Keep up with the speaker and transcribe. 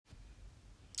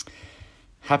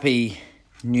Happy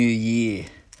New Year,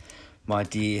 my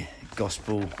dear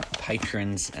gospel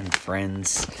patrons and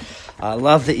friends. I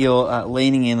love that you're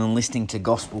leaning in and listening to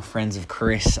Gospel Friends of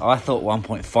Chris. I thought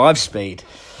 1.5 speed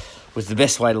was the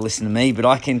best way to listen to me, but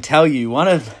I can tell you one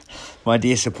of my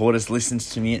dear supporters listens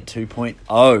to me at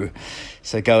 2.0.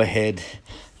 So go ahead.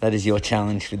 That is your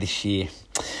challenge for this year.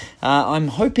 I'm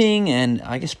hoping and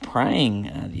I guess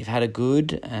praying you've had a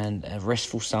good and a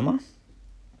restful summer.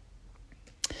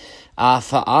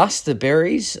 For us, the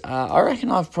berries, I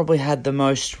reckon I've probably had the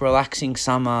most relaxing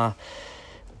summer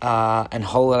and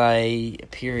holiday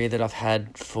period that I've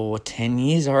had for 10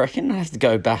 years, I reckon. I have to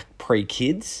go back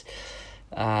pre-kids,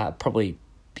 probably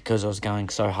because I was going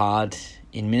so hard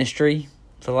in ministry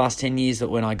for the last 10 years that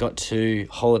when I got to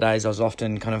holidays, I was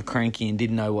often kind of cranky and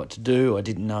didn't know what to do. I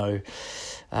didn't know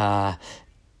how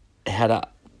to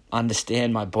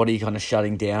understand my body kind of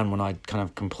shutting down when I kind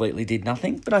of completely did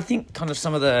nothing. But I think kind of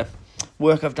some of the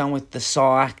work I've done with the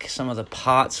psych, some of the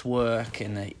parts work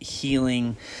and the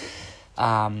healing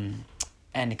and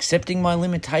accepting my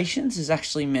limitations has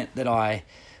actually meant that I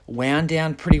wound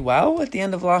down pretty well at the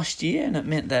end of last year. And it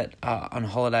meant that on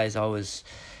holidays I was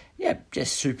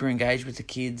just super engaged with the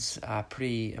kids,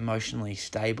 pretty emotionally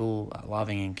stable,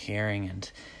 loving and caring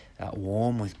and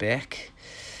warm with Beck.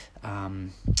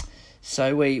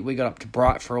 So we got up to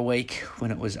Bright for a week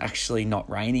when it was actually not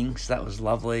raining, so that was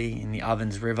lovely, in the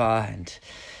Ovens River, and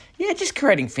just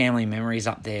creating family memories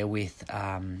up there with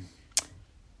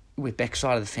Beck's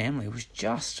side of the family. It was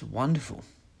just wonderful.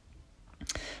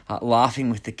 Laughing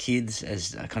with the kids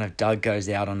as kind of Doug goes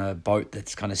out on a boat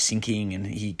that's kind of sinking and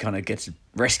he kind of gets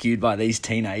rescued by these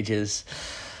teenagers,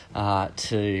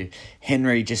 to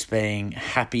Henry just being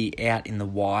happy out in the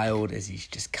wild as he's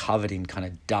just covered in kind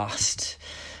of dust,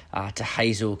 to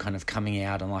Hazel kind of coming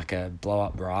out on like a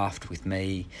blow-up raft with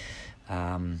me,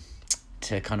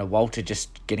 to kind of Walter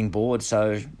just getting bored,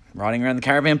 so riding around the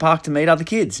caravan park to meet other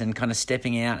kids and kind of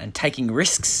stepping out and taking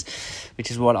risks, which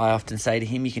is what I often say to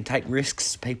him. You can take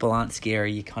risks. People aren't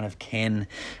scary. You kind of can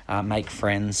make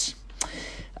friends.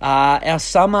 Our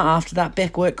summer after that,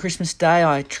 Beck worked Christmas Day.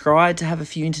 I tried to have a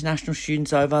few international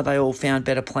students over. They all found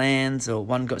better plans, or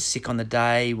one got sick on the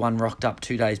day, one rocked up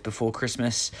 2 days before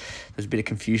Christmas. There was a bit of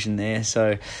confusion there.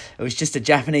 So it was just a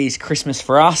Japanese Christmas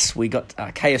for us. We got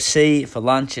KFC for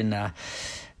lunch, and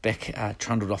Beck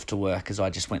trundled off to work as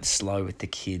I just went slow with the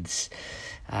kids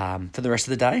for the rest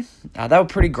of the day. They were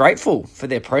pretty grateful for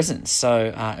their presents.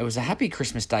 So it was a happy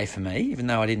Christmas day for me, even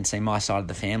though I didn't see my side of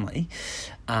the family.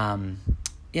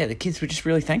 The kids were just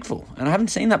really thankful. And I haven't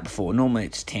seen that before. Normally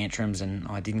it's tantrums and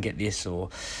I didn't get this, or,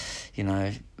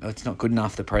 it's not good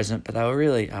enough, the present. But they were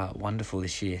really wonderful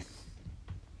this year.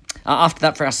 After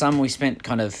that, for our summer, we spent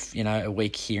kind of, a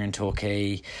week here in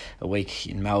Torquay, a week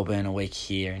in Melbourne, a week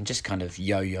here, and just kind of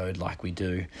yo-yoed like we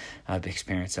do. Beck's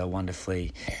parents are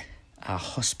wonderfully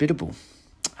hospitable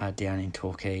down in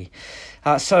Torquay.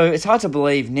 So it's hard to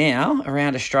believe now,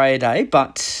 around Australia Day,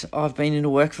 but I've been into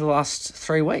work for the last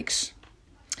 3 weeks.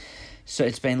 So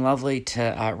it's been lovely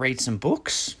to read some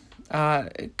books,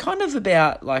 kind of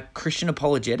about like Christian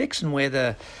apologetics and where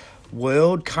the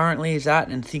world currently is at,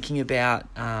 and thinking about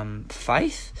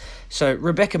faith. So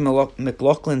Rebecca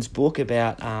McLaughlin's book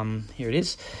about, here it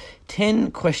is,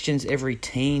 10 questions every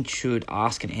teen should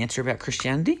ask and answer about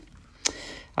Christianity.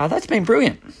 That's been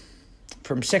brilliant.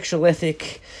 From sexual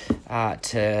ethic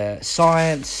to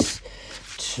science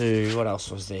to, what else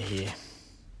was there here?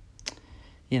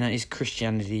 Is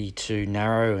Christianity too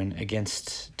narrow and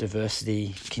against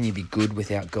diversity? Can you be good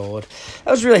without God?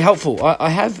 That was really helpful. I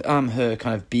have her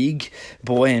kind of big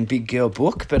boy and big girl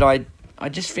book, but I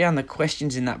just found the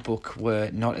questions in that book were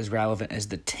not as relevant as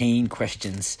the teen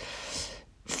questions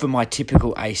for my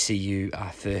typical ACU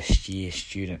first year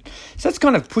student. So that's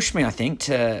kind of pushed me, I think,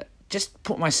 to just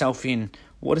put myself in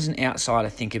what does an outsider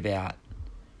think about,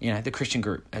 the Christian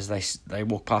group as they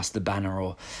walk past the banner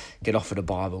or get offered a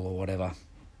Bible or whatever.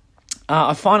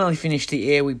 I finally finished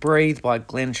The Air We Breathe by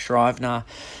Glenn Scrivener,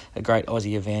 a great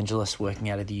Aussie evangelist working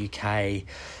out of the UK.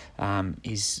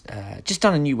 He's just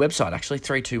done a new website, actually,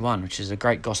 321, which is a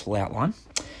great gospel outline.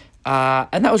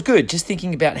 And that was good, just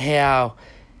thinking about how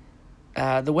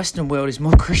the Western world is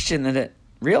more Christian than it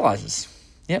realises.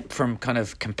 Yep, from kind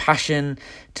of compassion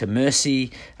to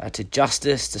mercy to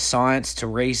justice to science to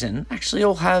reason, actually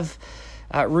all have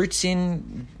roots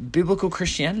in biblical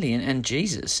Christianity and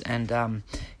Jesus, and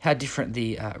how different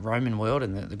the Roman world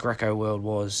and the Greco world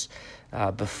was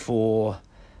before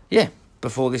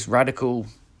this radical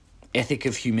ethic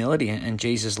of humility and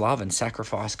Jesus' love and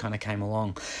sacrifice kind of came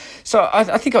along. So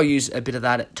I think I'll use a bit of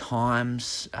that at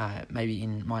times, maybe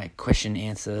in my question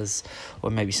answers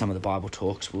or maybe some of the Bible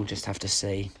talks. We'll just have to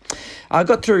see. I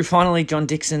got through finally John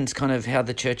Dixon's kind of How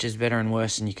the Church is Better and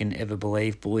Worse Than You Can Ever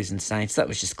Believe, Bullies and Saints. That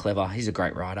was just clever. He's a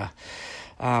great writer.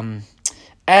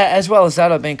 As well as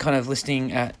that, I've been kind of listening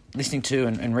to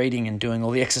and reading and doing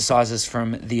all the exercises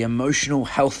from The Emotional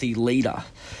Healthy Leader,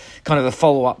 kind of a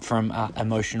follow-up from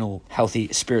Emotional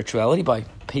Healthy Spirituality by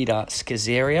Peter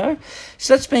Scazzaro.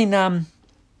 So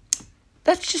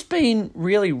that's just been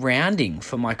really rounding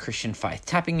for my Christian faith,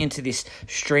 tapping into this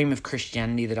stream of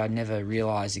Christianity that I never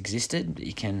realised existed. That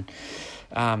you can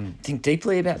think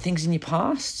deeply about things in your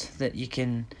past, that you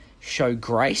can show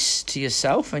grace to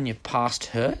yourself and your past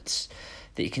hurts,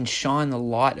 that you can shine the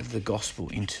light of the gospel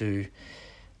into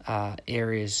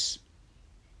areas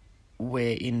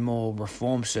where in more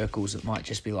reform circles it might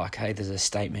just be like, hey, there's a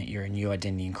statement, you're a new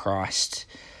identity in Christ,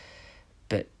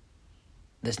 but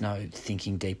there's no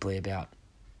thinking deeply about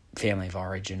family of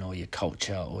origin or your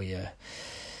culture or your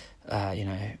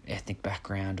ethnic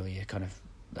background or your kind of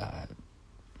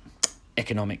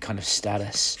economic kind of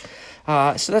status.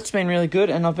 So that's been really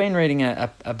good, and I've been reading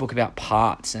a book about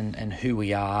parts and who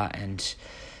we are and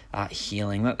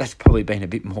healing. That's probably been a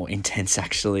bit more intense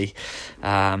actually.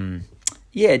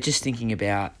 Just thinking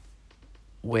about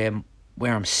where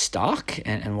I'm stuck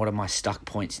and what are my stuck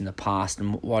points in the past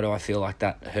and why do I feel like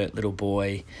that hurt little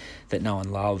boy that no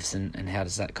one loves and how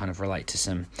does that kind of relate to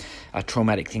some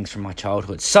traumatic things from my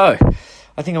childhood. So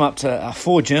I think I'm up to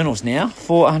 4 journals now,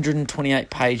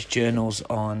 428-page journals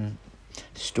on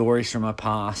stories from my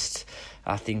past,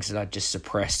 things that I just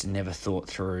suppressed and never thought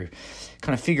through,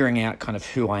 kind of figuring out kind of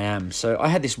who I am. So I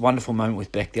had this wonderful moment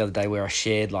with Beck the other day where I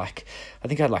shared I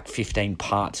think I had 15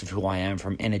 parts of who I am,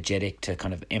 from energetic to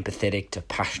kind of empathetic to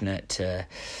passionate to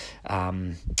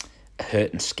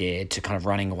hurt and scared to kind of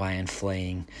running away and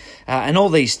fleeing. And all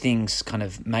these things kind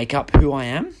of make up who I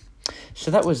am.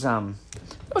 So that was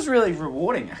really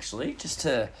rewarding actually, just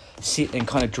to sit and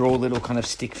kind of draw little kind of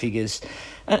stick figures.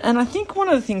 And I think one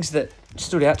of the things that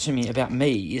stood out to me about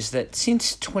me is that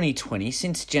since 2020,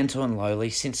 since Gentle and Lowly,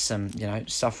 since some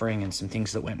suffering and some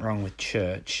things that went wrong with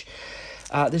church,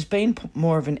 there's been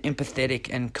more of an empathetic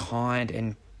and kind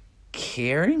and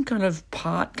caring kind of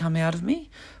part come out of me,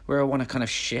 where I want to kind of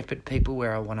shepherd people,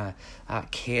 where I want to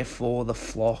care for the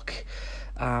flock.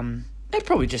 And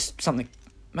probably just something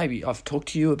maybe I've talked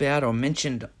to you about or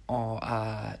mentioned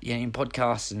in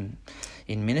podcasts and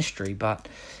in ministry, but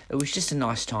it was just a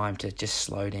nice time to just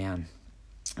slow down.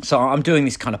 So I'm doing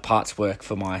this kind of parts work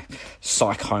for my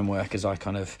psych homework as I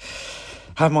kind of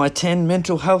have my 10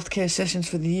 mental health care sessions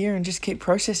for the year and just keep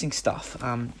processing stuff.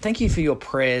 Thank you for your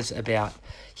prayers about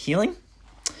healing.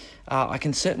 I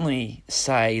can certainly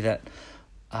say that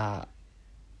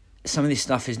some of this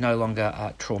stuff is no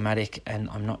longer traumatic, and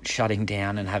I'm not shutting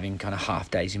down and having kind of half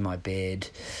days in my bed,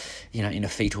 in a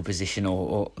fetal position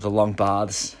or the long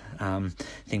baths,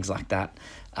 things like that.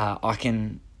 I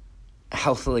can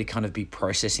healthily kind of be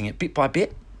processing it bit by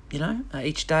bit,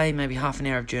 each day, maybe half an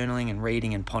hour of journaling and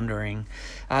reading and pondering,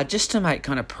 just to make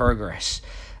kind of progress,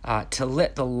 to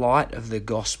let the light of the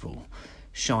gospel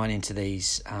shine into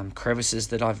these crevices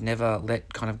that I've never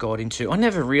let kind of God into. I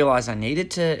never realised I needed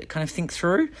to kind of think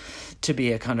through to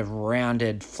be a kind of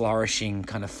rounded, flourishing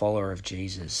kind of follower of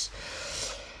Jesus.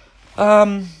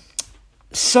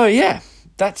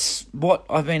 That's what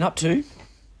I've been up to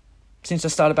since I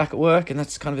started back at work, and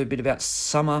that's kind of a bit about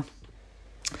summer.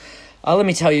 Let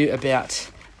me tell you about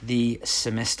the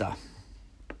semester.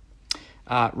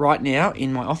 Right now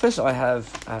in my office I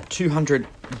have 200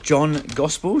 John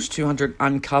Gospels, 200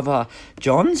 Uncover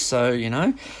Johns. So,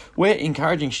 we're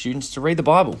encouraging students to read the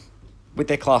Bible with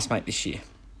their classmate this year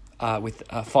with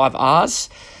 5 R's.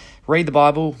 Read the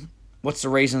Bible. What's the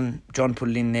reason John put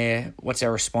it in there? What's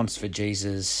our response for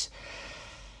Jesus?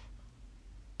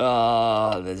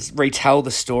 There's retell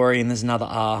the story, and there's another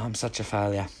R. I'm such a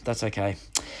failure. That's okay.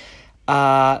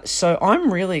 So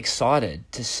I'm really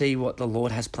excited to see what the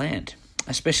Lord has planned,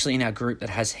 especially in our group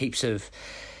that has heaps of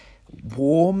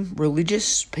warm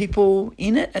religious people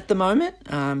in it at the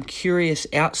moment, curious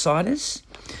outsiders.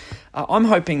 I'm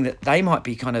hoping that they might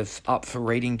be kind of up for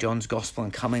reading John's Gospel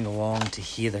and coming along to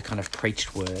hear the kind of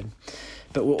preached word.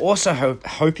 But we're also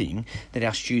hoping that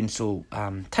our students will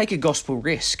take a gospel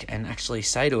risk and actually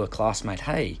say to a classmate,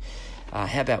 hey,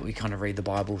 how about we kind of read the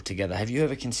Bible together? Have you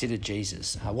ever considered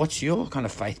Jesus? What's your kind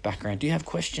of faith background? Do you have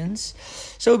questions?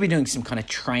 So we'll be doing some kind of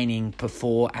training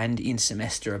before and in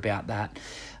semester about that.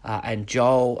 And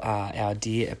Joel, our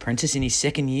dear apprentice in his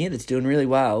second year that's doing really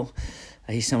well,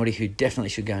 He's somebody who definitely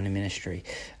should go into ministry.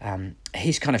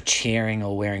 He's kind of chairing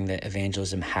or wearing the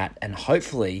evangelism hat, and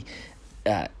hopefully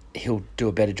he'll do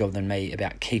a better job than me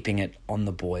about keeping it on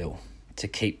the boil, to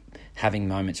keep having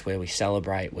moments where we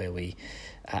celebrate, where we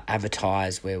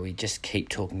advertise, where we just keep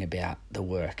talking about the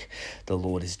work the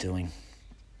Lord is doing.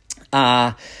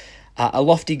 A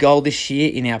lofty goal this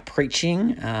year in our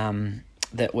preaching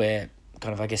that we're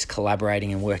kind of, I guess,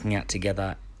 collaborating and working out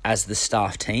together as the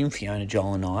staff team, Fiona,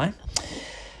 Joel and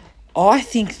I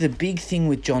think the big thing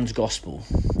with John's Gospel,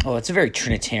 it's a very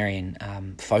Trinitarian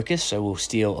focus, so we'll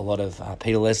steal a lot of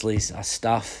Peter Leslie's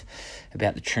stuff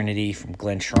about the Trinity from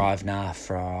Glenn Shrivner,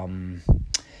 from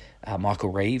Michael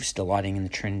Reeves, Delighting in the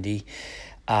Trinity.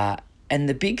 And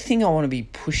the big thing I want to be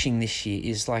pushing this year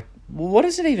is, like, what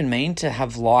does it even mean to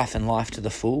have life and life to the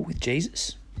full with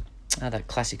Jesus? That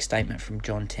classic statement from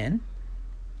John 10.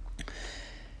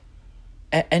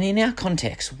 And in our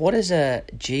context, what does a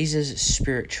Jesus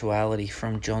spirituality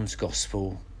from John's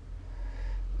Gospel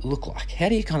look like? How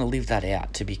do you kind of live that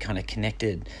out to be kind of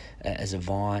connected as a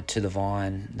vine, to the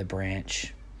vine, the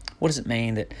branch? What does it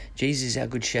mean that Jesus is our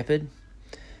good shepherd,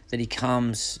 that he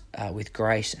comes with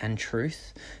grace and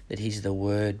truth, that he's the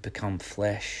Word become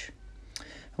flesh?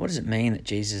 What does it mean that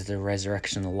Jesus is the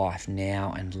resurrection and the life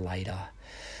now and later?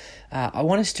 I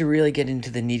want us to really get into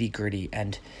the nitty-gritty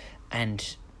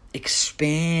and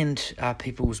expand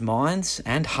people's minds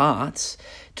and hearts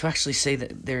to actually see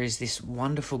that there is this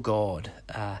wonderful God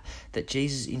that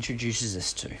Jesus introduces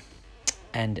us to,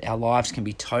 and our lives can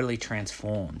be totally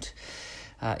transformed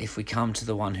if we come to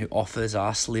the one who offers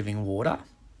us living water.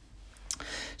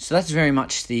 So that's very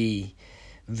much the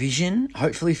vision,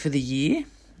 hopefully for the year,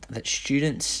 that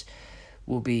students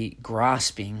will be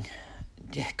grasping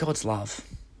God's love.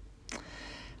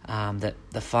 That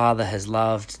the Father has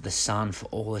loved the Son for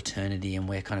all eternity, and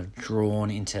we're kind of drawn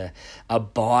into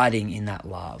abiding in that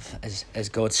love as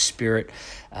God's Spirit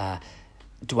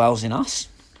dwells in us.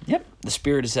 Yep, the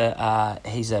Spirit is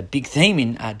he's a big theme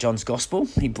in John's Gospel.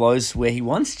 He blows where he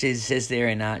wants. Jesus says there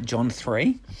in John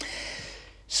 3.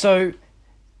 So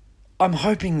I'm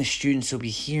hoping the students will be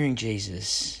hearing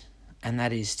Jesus, and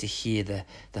that is to hear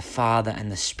the Father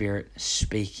and the Spirit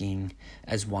speaking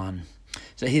as one.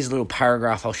 So here's a little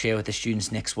paragraph I'll share with the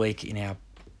students next week in our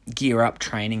Gear Up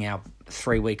training, our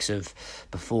 3 weeks of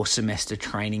before semester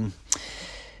training.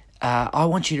 I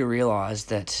want you to realise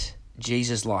that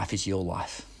Jesus' life is your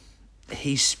life.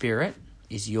 His Spirit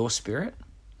is your spirit,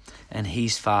 and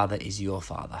his Father is your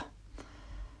Father.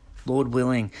 Lord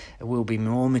willing, we'll be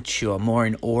more mature, more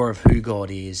in awe of who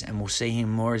God is, and we'll see him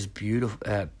more as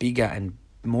beautiful, bigger and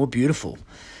more beautiful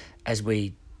as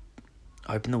we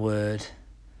open the Word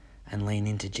and lean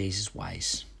into Jesus'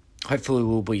 ways. Hopefully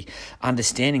we'll be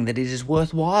understanding that it is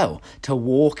worthwhile to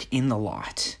walk in the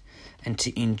light and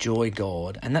to enjoy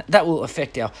God. And that will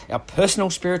affect our personal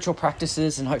spiritual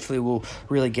practices, and hopefully we'll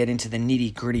really get into the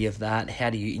nitty-gritty of that. How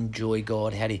do you enjoy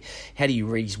God? How do you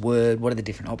read his word? What are the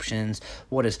different options?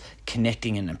 What is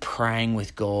connecting and praying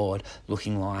with God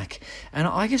looking like? And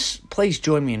I guess please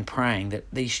join me in praying that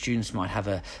these students might have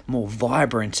a more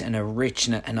vibrant and a rich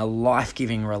and a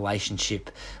life-giving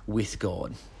relationship with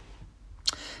God.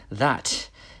 That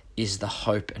is the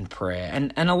hope and prayer.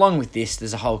 And along with this,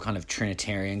 there's a whole kind of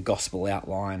Trinitarian gospel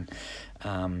outline.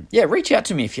 Reach out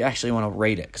to me if you actually want to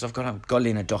read it, because I've got it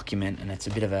in a document, and it's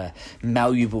a bit of a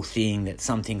malleable thing that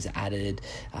some things are added,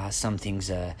 some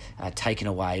things are taken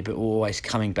away, but we're always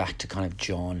coming back to kind of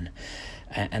John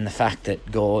and the fact that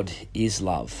God is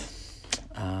love.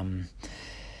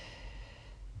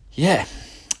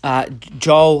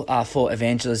 Joel, for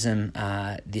evangelism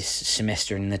this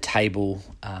semester in the table,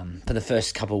 for the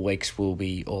first couple of weeks will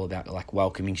be all about like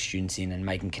welcoming students in and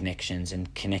making connections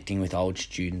and connecting with old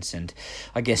students, and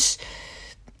I guess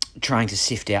trying to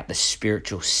sift out the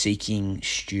spiritual seeking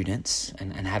students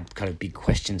and have kind of big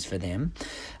questions for them.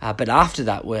 But after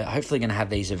that, we're hopefully going to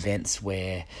have these events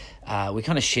where we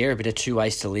kind of share a bit of 2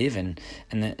 ways to live, and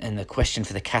the question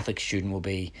for the Catholic student will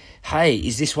be, hey,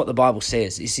 is this what the Bible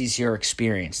says? Is this your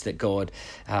experience that God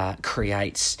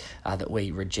creates, that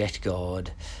we reject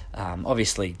God?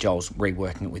 Obviously, Joel's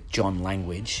reworking it with John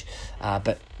language,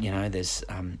 but there's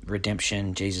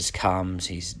redemption. Jesus comes.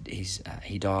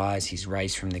 He dies. He's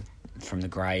raised from the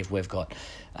grave. We've got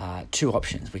 2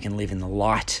 options. We can live in the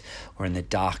light or in the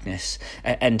darkness.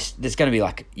 And there's going to be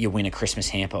like, you win a Christmas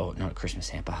hamper, or not a Christmas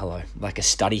hamper, like a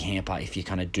study hamper if you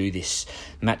kind of do this,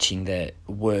 matching the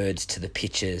words to the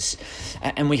pictures.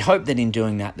 And we hope that in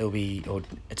doing that,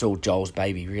 it's all Joel's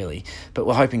baby really, but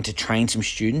we're hoping to train some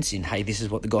students in, hey, this is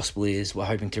what the gospel is. We're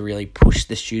hoping to really push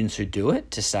the students who do it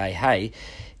to say, hey,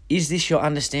 is this your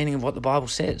understanding of what the Bible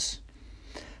says?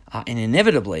 And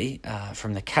inevitably,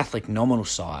 from the Catholic nominal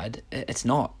side, it's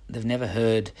not. They've never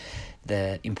heard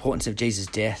the importance of Jesus'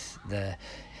 death, the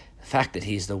fact that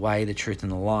he is the way, the truth,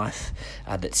 and the life,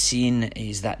 that sin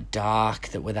is that dark,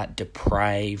 that we're that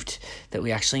depraved, that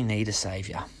we actually need a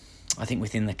saviour. I think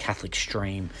within the Catholic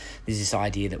stream, there's this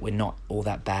idea that we're not all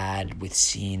that bad with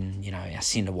sin. Our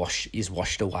sin is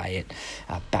washed away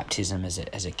at baptism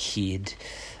as a kid.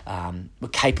 We're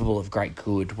capable of great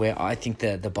good, where I think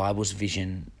the Bible's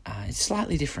vision is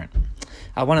slightly different.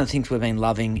 One of the things we've been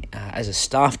loving as a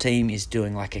staff team is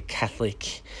doing like a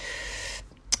Catholic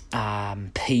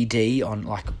PD on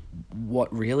like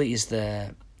what really is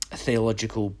the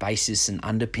theological basis and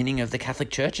underpinning of the Catholic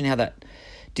Church and how that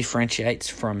differentiates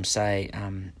from, say,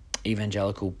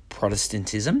 evangelical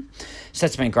Protestantism. So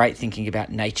that's been great, thinking about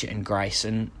nature and grace.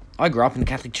 And I grew up in the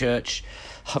Catholic Church.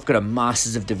 I've got a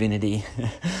Master's of Divinity,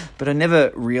 but I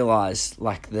never realised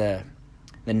like the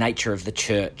nature of the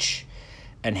Church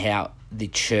and how the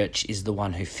Church is the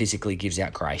one who physically gives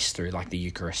out grace through like the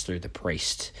Eucharist, through the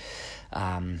priest.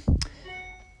 And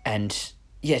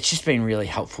yeah, it's just been really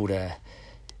helpful to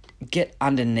get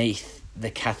underneath the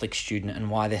Catholic student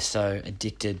and why they're so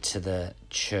addicted to the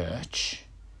church,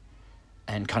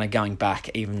 and kind of going back,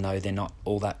 even though they're not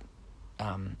all that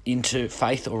into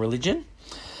faith or religion.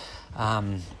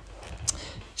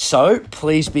 So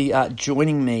please be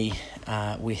joining me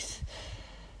with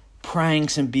praying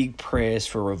some big prayers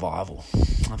for revival.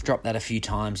 I've dropped that a few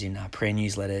times in prayer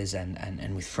newsletters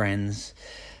and with friends.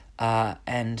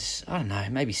 And I don't know,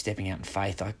 maybe stepping out in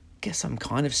faith. I guess I'm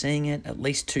kind of seeing it. At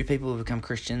least 2 people have become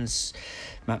Christians,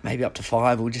 maybe up to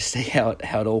 5. We'll just see how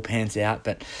it all pans out.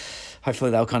 But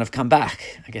hopefully they'll kind of come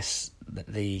back. I guess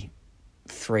the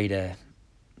 3 to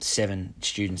 7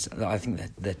 students, I think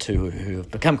that the 2 who have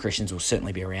become Christians will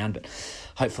certainly be around, but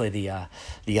hopefully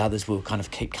the others will kind of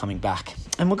keep coming back.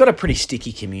 And we've got a pretty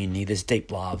sticky community. There's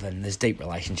deep love and there's deep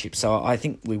relationships. So I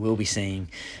think we will be seeing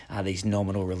these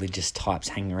nominal religious types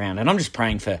hanging around. And I'm just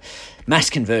praying for mass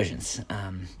conversions.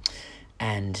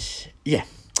 And yeah.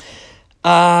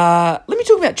 Let me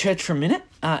talk about church for a minute.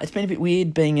 It's been a bit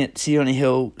weird being at City on a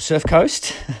Hill Surf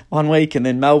Coast one week, and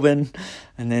then Melbourne,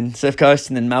 and then Surf Coast,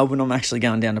 and then Melbourne. I'm actually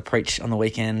going down to preach on the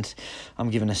weekend.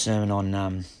 I'm giving a sermon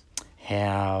on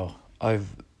how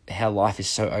life is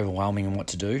so overwhelming and what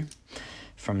to do,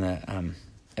 from the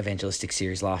evangelistic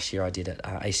series last year I did at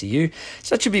ACU.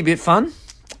 So that should be a bit fun.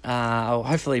 I'll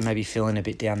hopefully maybe fill in a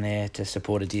bit down there to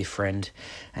support a dear friend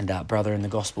and brother in the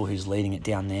gospel who's leading it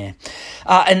down there.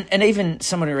 And even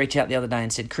someone who reached out the other day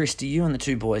and said, "Chris, do you and the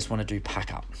 2 boys want to do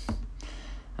pack up?"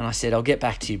 And I said, "I'll get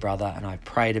back to you, brother." And I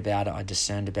prayed about it, I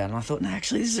discerned about it, and I thought, no,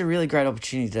 actually, this is a really great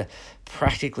opportunity to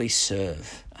practically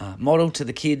serve. Model to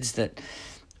the kids that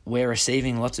we're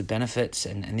receiving lots of benefits,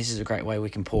 and this is a great way we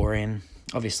can pour in.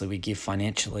 Obviously, we give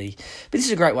financially, but this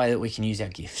is a great way that we can use our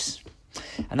gifts.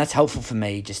 And that's helpful for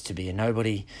me, just to be a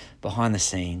nobody behind the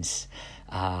scenes.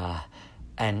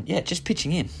 And yeah, just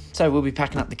pitching in. So we'll be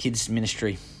packing up the kids'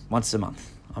 ministry once a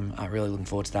month. I'm really looking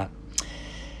forward to that.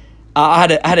 I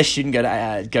had a student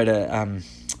go to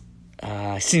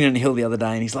sitting on the hill the other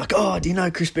day, and he's like, "Oh, do you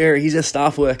know Chris Berry? He's a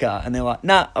staff worker." And they're like,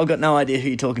 "Nah, I've got no idea who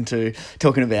you're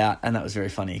talking about." And that was very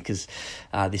funny, because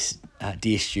this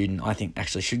dear student, I think,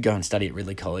 actually should go and study at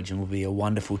Ridley College and will be a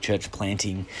wonderful church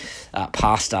planting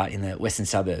pastor in the western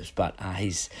suburbs. But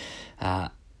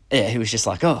he was just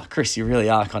like, "Oh, Chris, you really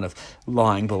are kind of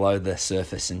lying below the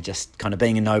surface and just kind of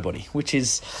being a nobody," which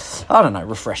is, I don't know,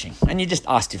 refreshing. And you just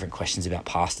ask different questions about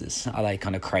pastors. Are they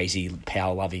kind of crazy,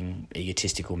 power-loving,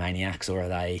 egotistical maniacs, or are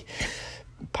they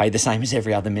paid the same as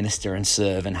every other minister and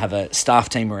serve and have a staff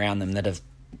team around them that have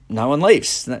no one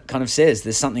leaves? That kind of says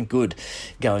there's something good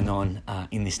going on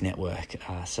in this network.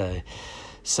 So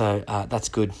that's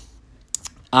good.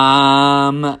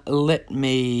 Let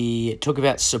me talk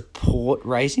about support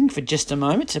raising for just a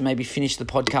moment to maybe finish the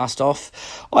podcast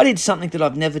off. I did something that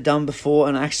I've never done before,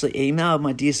 and I actually emailed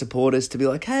my dear supporters to be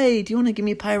like, "Hey, do you want to give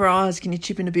me a pay rise? Can you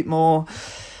chip in a bit more?"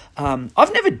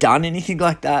 I've never done anything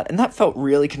like that, and that felt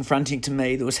really confronting to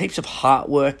me. There was heaps of heart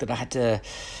work that I had to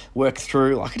work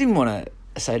through. Like, I didn't want to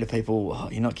say to people, "Oh,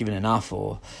 you're not giving enough,"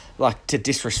 or like to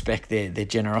disrespect their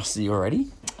generosity already.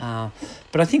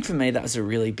 But I think for me that was a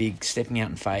really big stepping out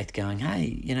in faith, going,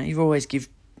 "Hey, you've always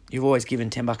given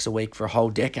 $10 a week for a whole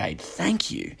decade. Thank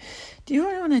you. Do you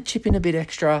want to chip in a bit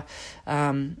extra?"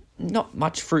 Not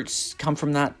much fruits come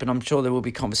from that, but I'm sure there will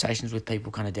be conversations with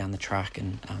people kind of down the track,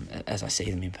 and as I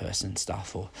see them in person and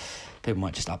stuff, or people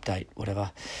might just update,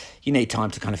 whatever. You need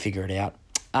time to kind of figure it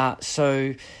out.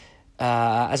 So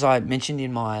as I mentioned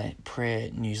in my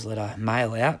prayer newsletter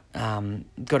mail out,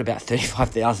 got about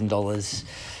 $35,000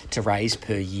 to raise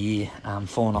per year,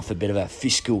 fallen off a bit of a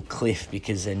fiscal cliff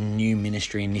because a new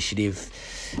ministry initiative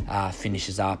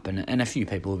finishes up, and a few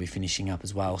people will be finishing up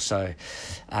as well. So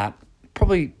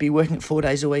probably be working 4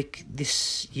 days a week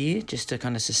this year just to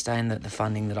kind of sustain the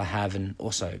funding that I have, and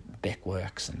also Beck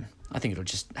works, and I think it'll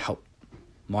just help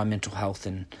my mental health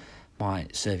and my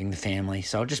serving the family.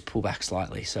 So I'll just pull back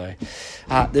slightly. So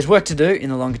there's work to do in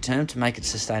the longer term to make it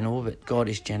sustainable, but God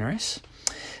is generous.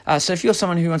 So if you're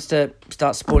someone who wants to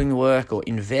start supporting the work or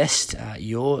invest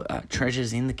your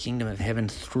treasures in the kingdom of heaven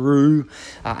through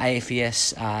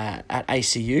AFES at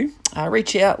ACU,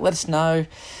 reach out, let us know.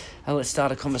 Let's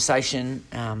start a conversation.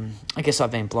 I guess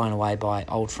I've been blown away by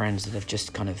old friends that have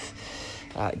just kind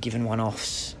of given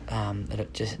one-offs that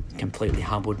have just completely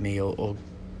humbled me or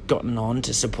gotten on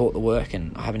to support the work,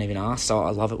 and I haven't even asked. So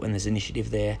I love it when there's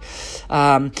initiative there.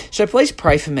 So please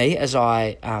pray for me as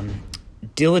I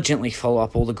diligently follow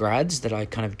up all the grads that I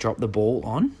kind of dropped the ball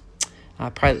on. I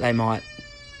pray that they might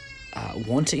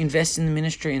want to invest in the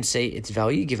ministry and see its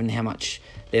value given how much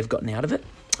they've gotten out of it.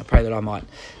 I pray that I might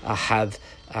have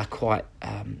quite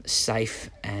safe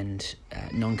and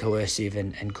non-coercive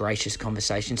and gracious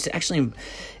conversations to actually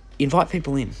invite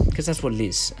people in, because that's what it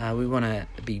is. We want to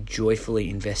be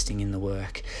joyfully investing in the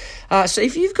work. So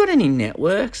if you've got any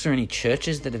networks or any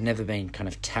churches that have never been kind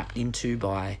of tapped into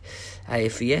by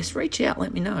AFES, reach out,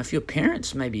 let me know. If your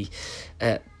parents maybe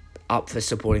up for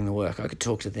supporting the work, I could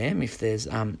talk to them. If there's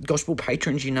gospel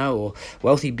patrons or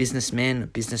wealthy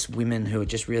businessmen, businesswomen who are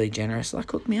just really generous,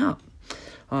 hook me up.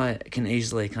 I can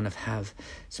easily kind of have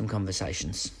some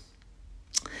conversations.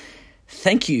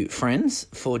 Thank you, friends,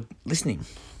 for listening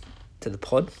to the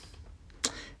pod.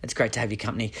 It's great to have your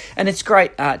company, and it's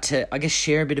great to, I guess,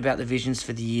 share a bit about the visions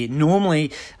for the year.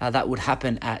 Normally, that would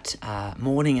happen at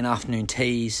morning and afternoon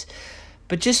teas,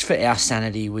 but just for our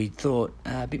sanity, we thought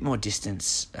a bit more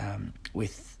distance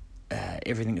with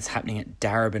everything that's happening at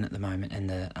Darebin at the moment, and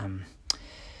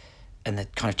the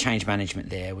kind of change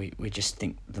management there. We just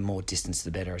think the more distance,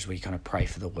 the better, as we kind of pray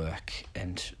for the work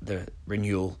and the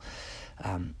renewal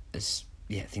as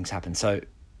things happen. So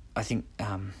I think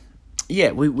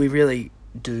we really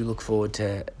do look forward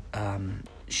to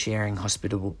sharing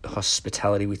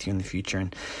hospitality with you in the future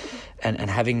and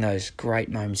having those great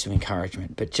moments of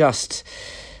encouragement. But just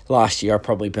last year, I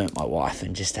probably burnt my wife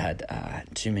and just had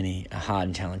too many hard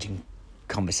and challenging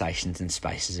conversations and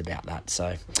spaces about that.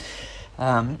 So,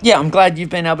 I'm glad you've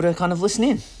been able to kind of listen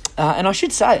in. And I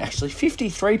should say, actually,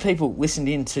 53 people listened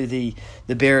in to the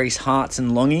Berries, Hearts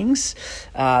and Longings.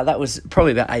 That was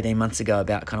probably about 18 months ago,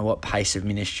 about kind of what pace of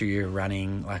ministry you're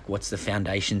running, what's the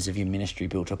foundations of your ministry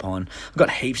built upon. I've got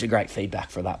heaps of great feedback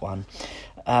for that one.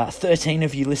 13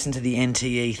 of you listened to the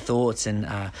NTE thoughts and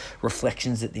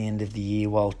reflections at the end of the year,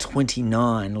 while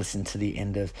 29 listened to the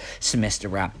end of semester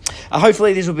wrap.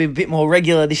 Hopefully this will be a bit more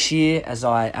regular this year, as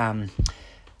I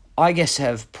guess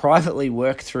have privately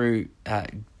worked through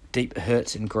deep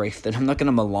hurts and grief, that I'm not going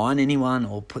to malign anyone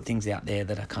or put things out there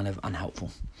that are kind of unhelpful.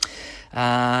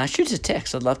 Shoot us a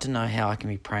text. I'd love to know how I can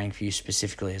be praying for you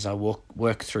specifically as I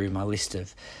work through my list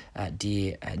of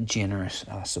dear, generous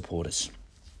supporters.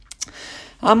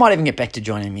 I might even get Beck to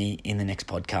joining me in the next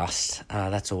podcast.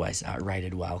 That's always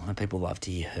rated well, and people love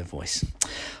to hear her voice.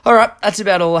 All right, that's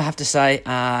about all I have to say.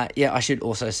 I should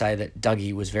also say that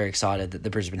Dougie was very excited that the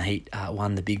Brisbane Heat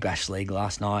won the Big Bash League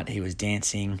last night. He was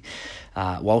dancing.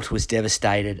 Walter was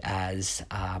devastated as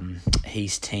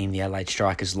his team, the Adelaide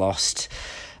Strikers, lost.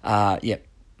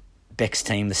 Beck's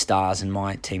team, the Stars, and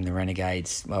my team, the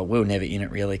Renegades, well, we were never in it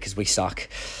really because we suck.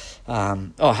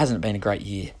 Hasn't it been a great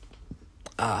year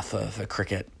for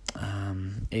cricket,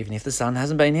 even if the sun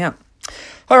hasn't been out.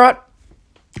 All right.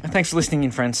 Thanks for listening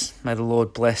in, friends. May the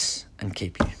Lord bless and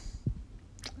keep you.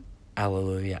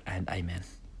 Alleluia and amen.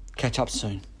 Catch up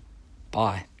soon.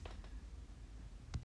 Bye.